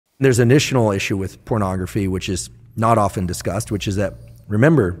There's an additional issue with pornography, which is not often discussed, which is that,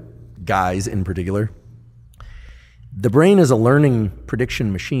 remember, guys in particular, the brain is a learning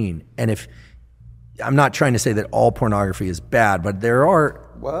prediction machine. And if, I'm not trying to say that all pornography is bad, but there are...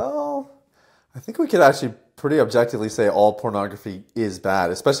 Well, I think we could actually pretty objectively say all pornography is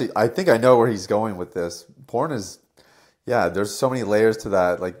bad. Especially, I think I know where he's going with this. Porn is, yeah, there's so many layers to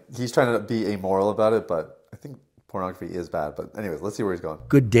that. Like, he's trying to be amoral about it, but I think pornography is bad. But anyways, let's see where he's going.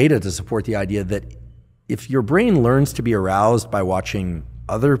 Good data to support the idea that if your brain learns to be aroused by watching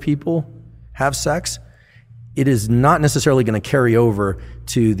other people have sex, it is not necessarily going to carry over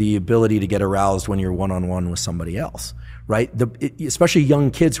to the ability to get aroused when you're one-on-one with somebody else, right? Especially young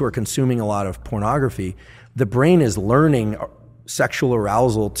kids who are consuming a lot of pornography, the brain is learning sexual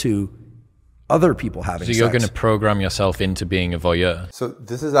arousal to other people having sex. So you're going to program yourself into being a voyeur. So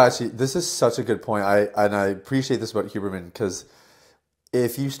this is such a good point. I appreciate this about Huberman, because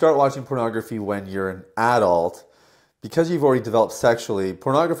if you start watching pornography when you're an adult, because you've already developed sexually,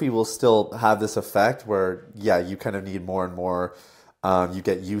 pornography will still have this effect where, yeah, you kind of need more and more. You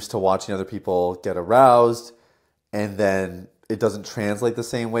get used to watching other people get aroused, and then it doesn't translate the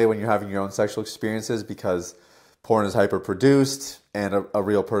same way when you're having your own sexual experiences, because porn is hyper-produced and a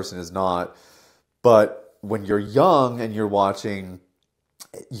real person is not. But when you're young and you're watching,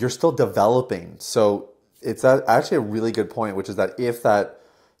 you're still developing. So it's actually a really good point, which is that if that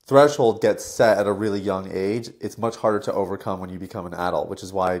threshold gets set at a really young age, it's much harder to overcome when you become an adult, which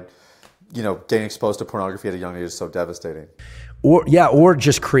is why, getting exposed to pornography at a young age is so devastating. Or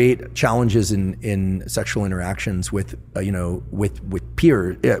just create challenges in sexual interactions with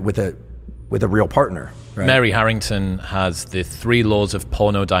peer, with a real partner. Right? Mary Harrington has the 3 laws of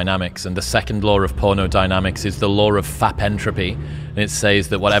pornodynamics, and the second law of pornodynamics is the law of FAP entropy. And it says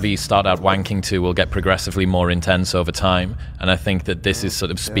that whatever you start out wanking to will get progressively more intense over time. And I think that this is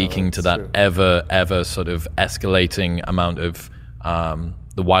sort of speaking to that true. ever sort of escalating amount of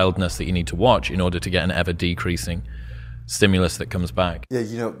the wildness that you need to watch in order to get an ever decreasing stimulus that comes back. Yeah,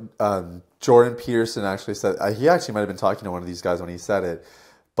 Jordan Peterson actually said, he actually might have been talking to one of these guys when he said it,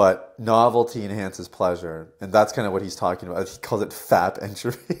 but novelty enhances pleasure, and that's kind of what he's talking about. He calls it FAP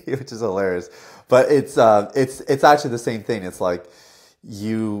entropy, which is hilarious. But it's actually the same thing. It's like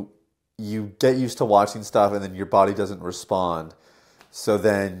you get used to watching stuff, and then your body doesn't respond. So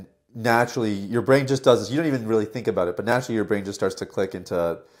then naturally, your brain just does this. You don't even really think about it, but naturally your brain just starts to click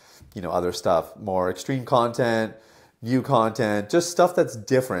into other stuff, more extreme content, new content, just stuff that's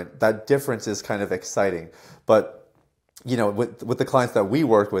different. That difference is kind of exciting. But with the clients that we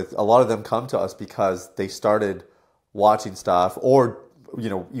work with, a lot of them come to us because they started watching stuff, or,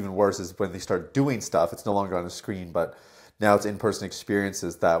 even worse is when they start doing stuff. It's no longer on a screen, but now it's in-person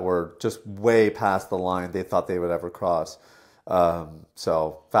experiences that were just way past the line they thought they would ever cross.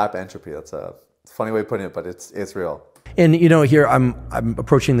 So FAP entropy, that's a funny way of putting it, but it's real. And, here I'm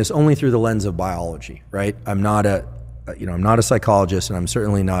approaching this only through the lens of biology, right? I'm not a psychologist, and I'm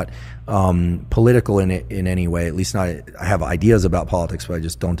certainly not political in any way. At least not. I have ideas about politics, but I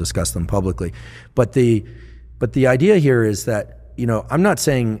just don't discuss them publicly. But the idea here is that I'm not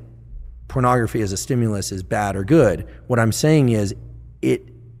saying pornography as a stimulus is bad or good. What I'm saying is it,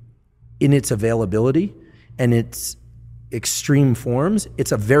 in its availability and its extreme forms,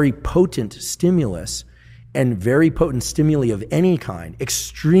 it's a very potent stimulus. And very potent stimuli of any kind,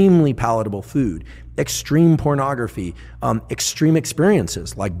 extremely palatable food, extreme pornography, extreme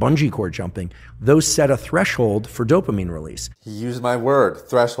experiences like bungee cord jumping, those set a threshold for dopamine release. He used my word,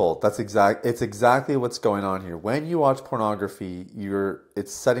 threshold. It's exactly what's going on here. When you watch pornography,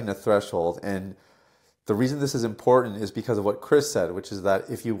 it's setting a threshold. And the reason this is important is because of what Chris said, which is that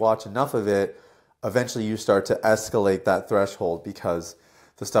if you watch enough of it, eventually you start to escalate that threshold, because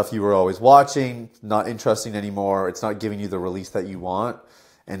the stuff you were always watching, not interesting anymore. It's not giving you the release that you want.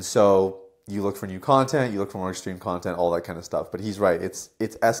 And so you look for new content, you look for more extreme content, all that kind of stuff. But he's right. It's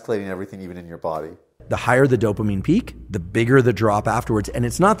escalating everything, even in your body. The higher the dopamine peak, the bigger the drop afterwards. And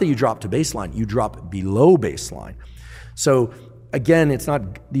it's not that you drop to baseline, you drop below baseline. So again, it's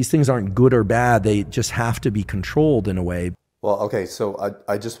not, these things aren't good or bad. They just have to be controlled in a way. Well, okay. So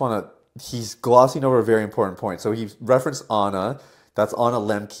I just want to, he's glossing over a very important point. So he referenced Anna. That's Anna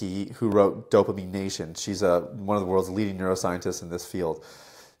Lemke, who wrote Dopamine Nation. She's one of the world's leading neuroscientists in this field.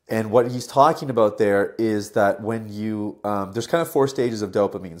 And what he's talking about there is that when there's kind of 4 stages of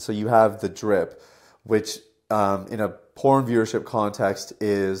dopamine. So you have the drip, which in a porn viewership context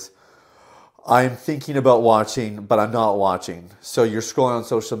is, I'm thinking about watching, but I'm not watching. So you're scrolling on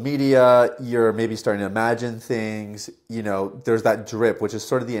social media, you're maybe starting to imagine things, there's that drip, which is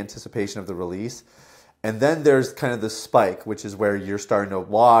sort of the anticipation of the release. And then there's kind of the spike, which is where you're starting to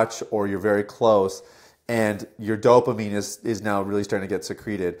watch or you're very close and your dopamine is now really starting to get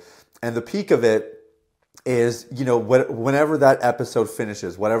secreted. And the peak of it is, whenever that episode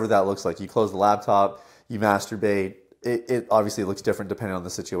finishes, whatever that looks like, you close the laptop, you masturbate, it obviously looks different depending on the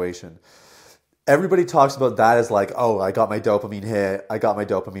situation. Everybody talks about that as like, oh, I got my dopamine hit, I got my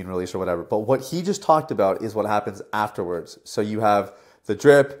dopamine release or whatever. But what he just talked about is what happens afterwards. So you have the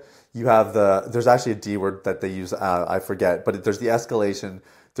drip, you have there's actually a D word that they use, I forget, but there's the escalation,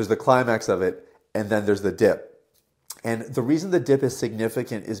 there's the climax of it, and then there's the dip. And the reason the dip is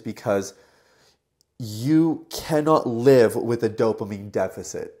significant is because you cannot live with a dopamine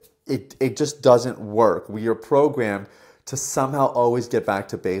deficit. It just doesn't work. We are programmed to somehow always get back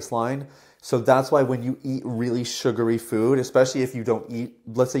to baseline. So that's why when you eat really sugary food, especially if you don't eat,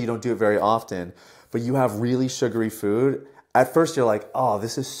 let's say you don't do it very often, but you have really sugary food, at first you're like, oh,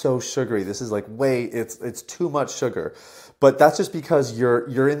 this is so sugary. This is like it's too much sugar. But that's just because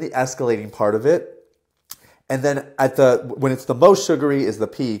you're in the escalating part of it. And then when it's the most sugary is the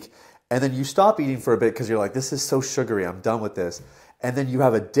peak. And then you stop eating for a bit because you're like, this is so sugary. I'm done with this. And then you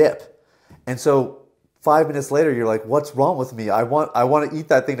have a dip. And so 5 minutes later, you're like, what's wrong with me? I want to eat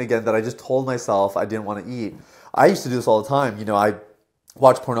that thing again that I just told myself I didn't want to eat. I used to do this all the time. I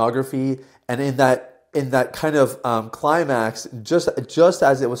watch pornography, and in that kind of climax, just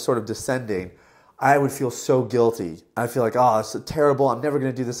as it was sort of descending, I would feel so guilty. I feel like, oh, it's terrible. I'm never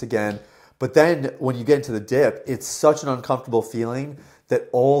going to do this again. But then when you get into the dip, it's such an uncomfortable feeling that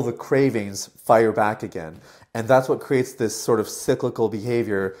all the cravings fire back again. And that's what creates this sort of cyclical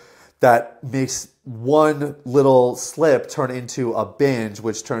behavior that makes one little slip turn into a binge,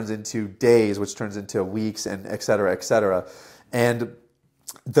 which turns into days, which turns into weeks, and et cetera, et cetera. And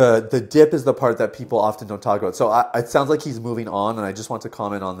the dip is the part that people often don't talk about. So it sounds like he's moving on, and I just want to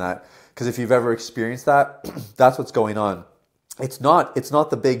comment on that, because if you've ever experienced that, that's what's going on. It's not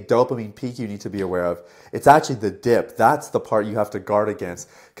the big dopamine peak you need to be aware of. It's actually the dip. That's the part you have to guard against,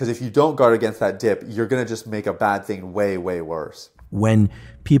 because if you don't guard against that dip, you're going to just make a bad thing way, way worse. When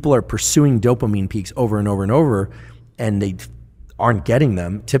people are pursuing dopamine peaks over and over and over, and they aren't getting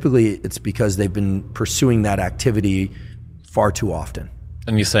them, typically it's because they've been pursuing that activity far too often.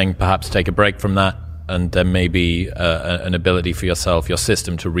 And you're saying perhaps take a break from that, and there may be an ability for your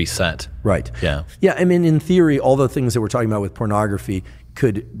system to reset. Right. Yeah. Yeah, I mean, in theory, all the things that we're talking about with pornography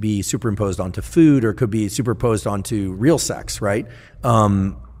could be superimposed onto food, or could be superimposed onto real sex, right?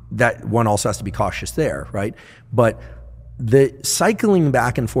 That one also has to be cautious there, right? But the cycling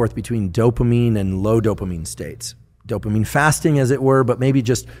back and forth between dopamine and low dopamine states, dopamine fasting as it were, but maybe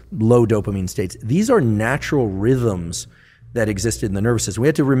just low dopamine states, these are natural rhythms that existed in the nervous system. We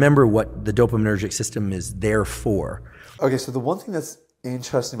have to remember what the dopaminergic system is there for. Okay, so the one thing that's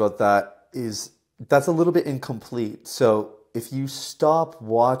interesting about that is that's a little bit incomplete. So if you stop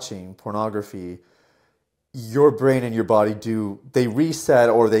watching pornography, your brain and your body they reset,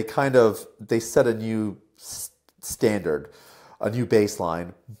 or they set a new standard, a new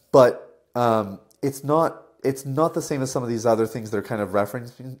baseline. But it's not the same as some of these other things they're kind of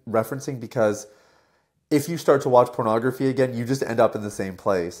referencing, because if you start to watch pornography again, you just end up in the same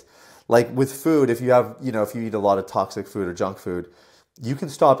place. Like with food, if you eat a lot of toxic food or junk food, you can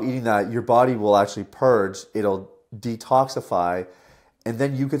stop eating that. Your body will actually purge. It'll detoxify. And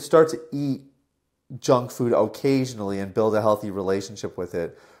then you could start to eat junk food occasionally and build a healthy relationship with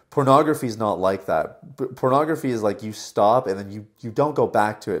it. Pornography is not like that. Pornography is like you stop and then you don't go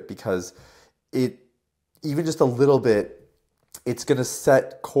back to it, because even just a little bit, it's going to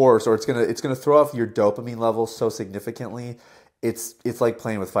set course, or it's going to throw off your dopamine levels so significantly. It's like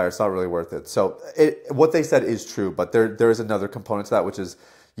playing with fire. It's not really worth it. So what they said is true, but there is another component to that, which is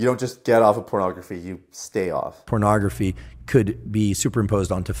you don't just get off of pornography, you stay off. Pornography could be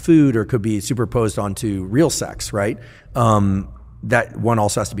superimposed onto food, or could be superimposed onto real sex, right? That one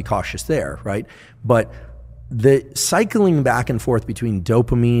also has to be cautious there, right? But the cycling back and forth between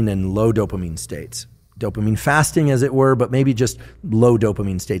dopamine and low dopamine states, dopamine fasting as it were, but maybe just low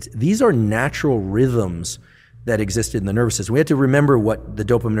dopamine states, these are natural rhythms that existed in the nervous system. We have to remember what the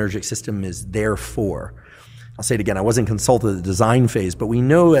dopaminergic system is there for. I'll say it again, I wasn't consulted at the design phase, but we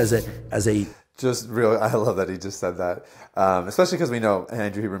know as a just really, I love that he just said that, especially because we know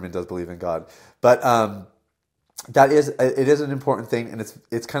Andrew Huberman does believe in God. But it is an important thing, and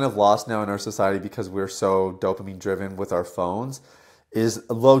it's kind of lost now in our society because we're so dopamine driven with our phones. Is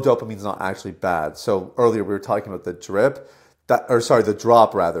low dopamine is not actually bad. So earlier we were talking about the the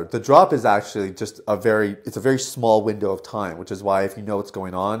drop rather. The drop is actually just a very small window of time, which is why if you know what's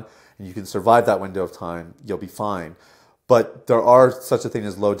going on and you can survive that window of time, you'll be fine. But there are such a thing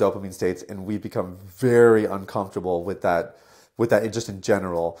as low dopamine states, and we become very uncomfortable with that just in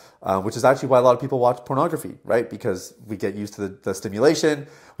general, which is actually why a lot of people watch pornography, right? Because we get used to the stimulation,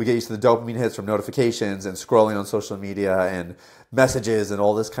 we get used to the dopamine hits from notifications and scrolling on social media and messages and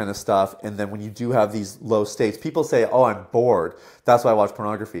all this kind of stuff. And then when you do have these low states, people say, oh, I'm bored, that's why I watch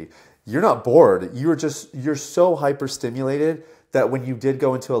pornography. You're not bored. You're so hyper-stimulated that when you did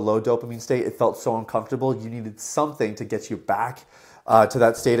go into a low dopamine state, it felt so uncomfortable. You needed something to get you back to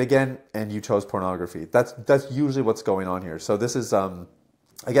that state again, and you chose pornography. That's usually what's going on here. So this is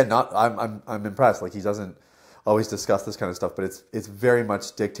again, not I'm impressed. Like, he doesn't always discuss this kind of stuff, but it's very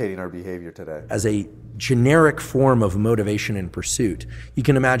much dictating our behavior today. As a generic form of motivation and pursuit, you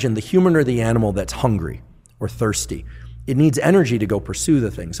can imagine the human or the animal that's hungry or thirsty. It needs energy to go pursue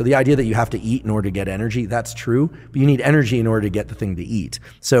the thing. So the idea that you have to eat in order to get energy, that's true, but you need energy in order to get the thing to eat.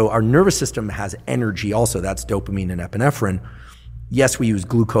 So our nervous system has energy also. That's dopamine and epinephrine. Yes, we use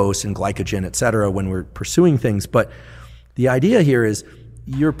glucose and glycogen, et cetera, when we're pursuing things, but the idea here is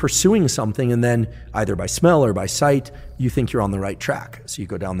you're pursuing something, and then either by smell or by sight, you think you're on the right track. So you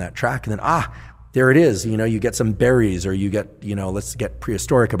go down that track, and then, there it is. You get some berries, or you get, let's get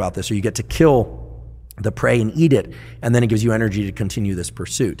prehistoric about this, or you get to kill the prey and eat it, and then it gives you energy to continue this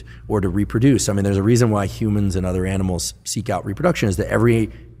pursuit or to reproduce. I mean, there's a reason why humans and other animals seek out reproduction, is that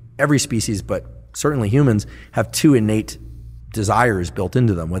every species, but certainly humans, have two innate desires built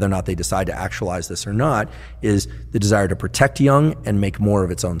into them. Whether or not they decide to actualize this or not is the desire to protect young and make more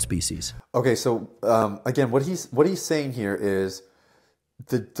of its own species. Okay, so again, what he's saying here is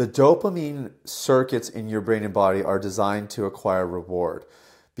the dopamine circuits in your brain and body are designed to acquire reward,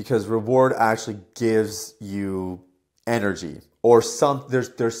 because reward actually gives you energy, or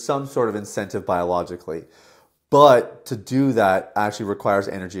there's some sort of incentive biologically. But to do that actually requires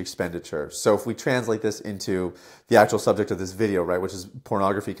energy expenditure. So if we translate this into the actual subject of this video, right, which is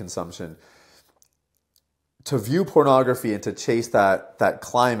pornography consumption, to view pornography and to chase that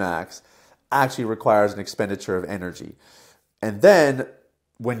climax actually requires an expenditure of energy. And then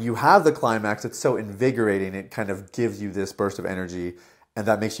when you have the climax, it's so invigorating, it kind of gives you this burst of energy, and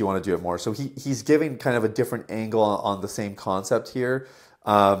that makes you want to do it more. So he's giving kind of a different angle on the same concept here.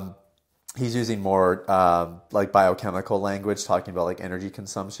 He's using more like biochemical language, talking about like energy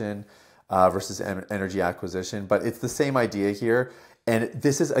consumption versus energy acquisition. But it's the same idea here. And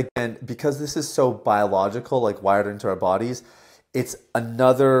this is, again, because this is so biological, like wired into our bodies, it's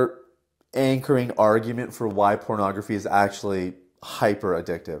another anchoring argument for why pornography is actually hyper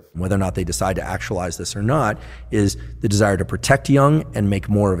addictive. Whether or not they decide to actualize this or not is the desire to protect young and make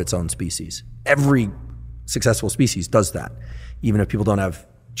more of its own species. Every successful species does that. Even if people don't have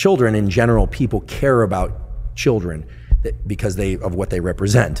children, in general, people care about children because of what they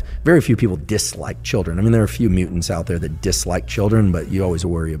represent. Very few people dislike children. I mean, there are a few mutants out there that dislike children, but you always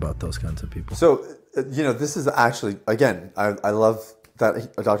worry about those kinds of people. So, this is actually, again, I love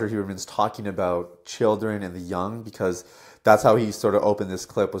that Dr. Huberman's talking about children and the young, because that's how he sort of opened this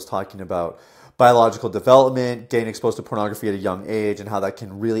clip, was talking about biological development, getting exposed to pornography at a young age, and how that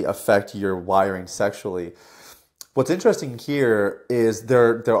can really affect your wiring sexually. What's interesting here is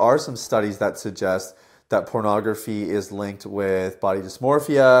there are some studies that suggest that pornography is linked with body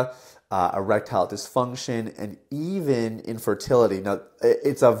dysmorphia, erectile dysfunction, and even infertility. Now,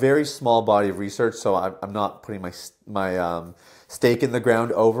 it's a very small body of research, so I'm not putting my stake in the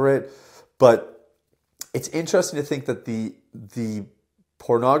ground over it, but it's interesting to think that the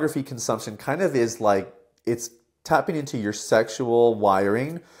pornography consumption kind of is like, it's tapping into your sexual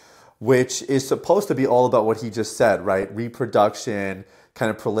wiring, which is supposed to be all about what he just said, right? Reproduction,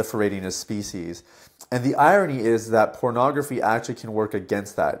 kind of proliferating as species. And the irony is that pornography actually can work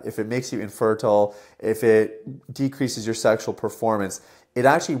against that. If it makes you infertile, if it decreases your sexual performance, it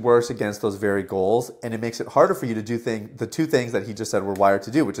actually works against those very goals, and it makes it harder for you to do the two things that he just said we're wired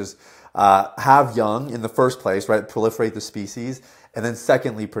to do, which is have young in the first place, right? Proliferate the species, and then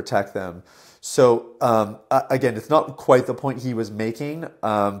secondly, protect them. So again, it's not quite the point he was making,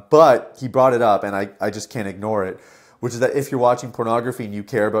 but he brought it up, and I just can't ignore it, which is that if you're watching pornography and you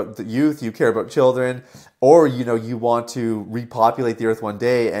care about the youth, you care about children, or you want to repopulate the earth one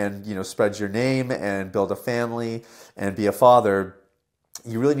day and spread your name and build a family and be a father,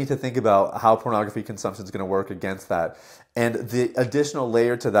 you really need to think about how pornography consumption is going to work against that. And the additional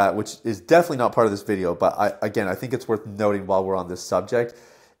layer to that, which is definitely not part of this video, but I think it's worth noting while we're on this subject,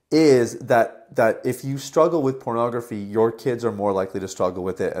 is that if you struggle with pornography, your kids are more likely to struggle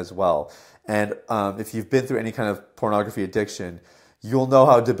with it as well. And if you've been through any kind of pornography addiction, you'll know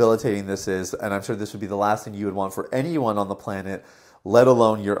how debilitating this is. And I'm sure this would be the last thing you would want for anyone on the planet, let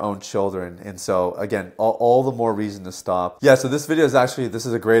alone your own children. And so again, all the more reason to stop. Yeah, so this video is actually, this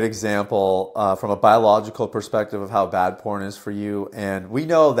is a great example from a biological perspective of how bad porn is for you. And we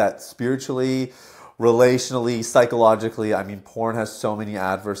know that spiritually, relationally, psychologically, I mean, porn has so many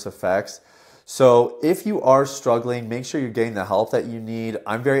adverse effects. So if you are struggling, make sure you're getting the help that you need.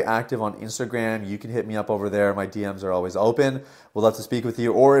 I'm very active on Instagram. You can hit me up over there. My DMs are always open. We'd love to speak with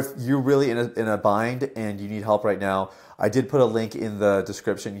you. Or if you're really in a bind and you need help right now, I did put a link in the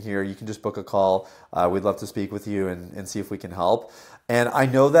description here. You can just book a call. We'd love to speak with you and see if we can help. And I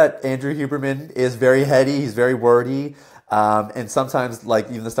know that Andrew Huberman is very heady. He's very wordy. And sometimes, like,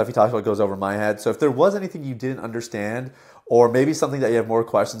 even the stuff he talks about goes over my head. So if there was anything you didn't understand, or maybe something that you have more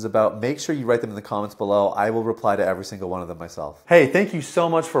questions about, make sure you write them in the comments below. I will reply to every single one of them myself. Hey, thank you so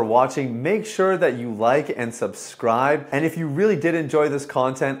much for watching. Make sure that you like and subscribe. And if you really did enjoy this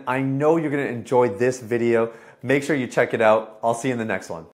content, I know you're gonna enjoy this video. Make sure you check it out. I'll see you in the next one.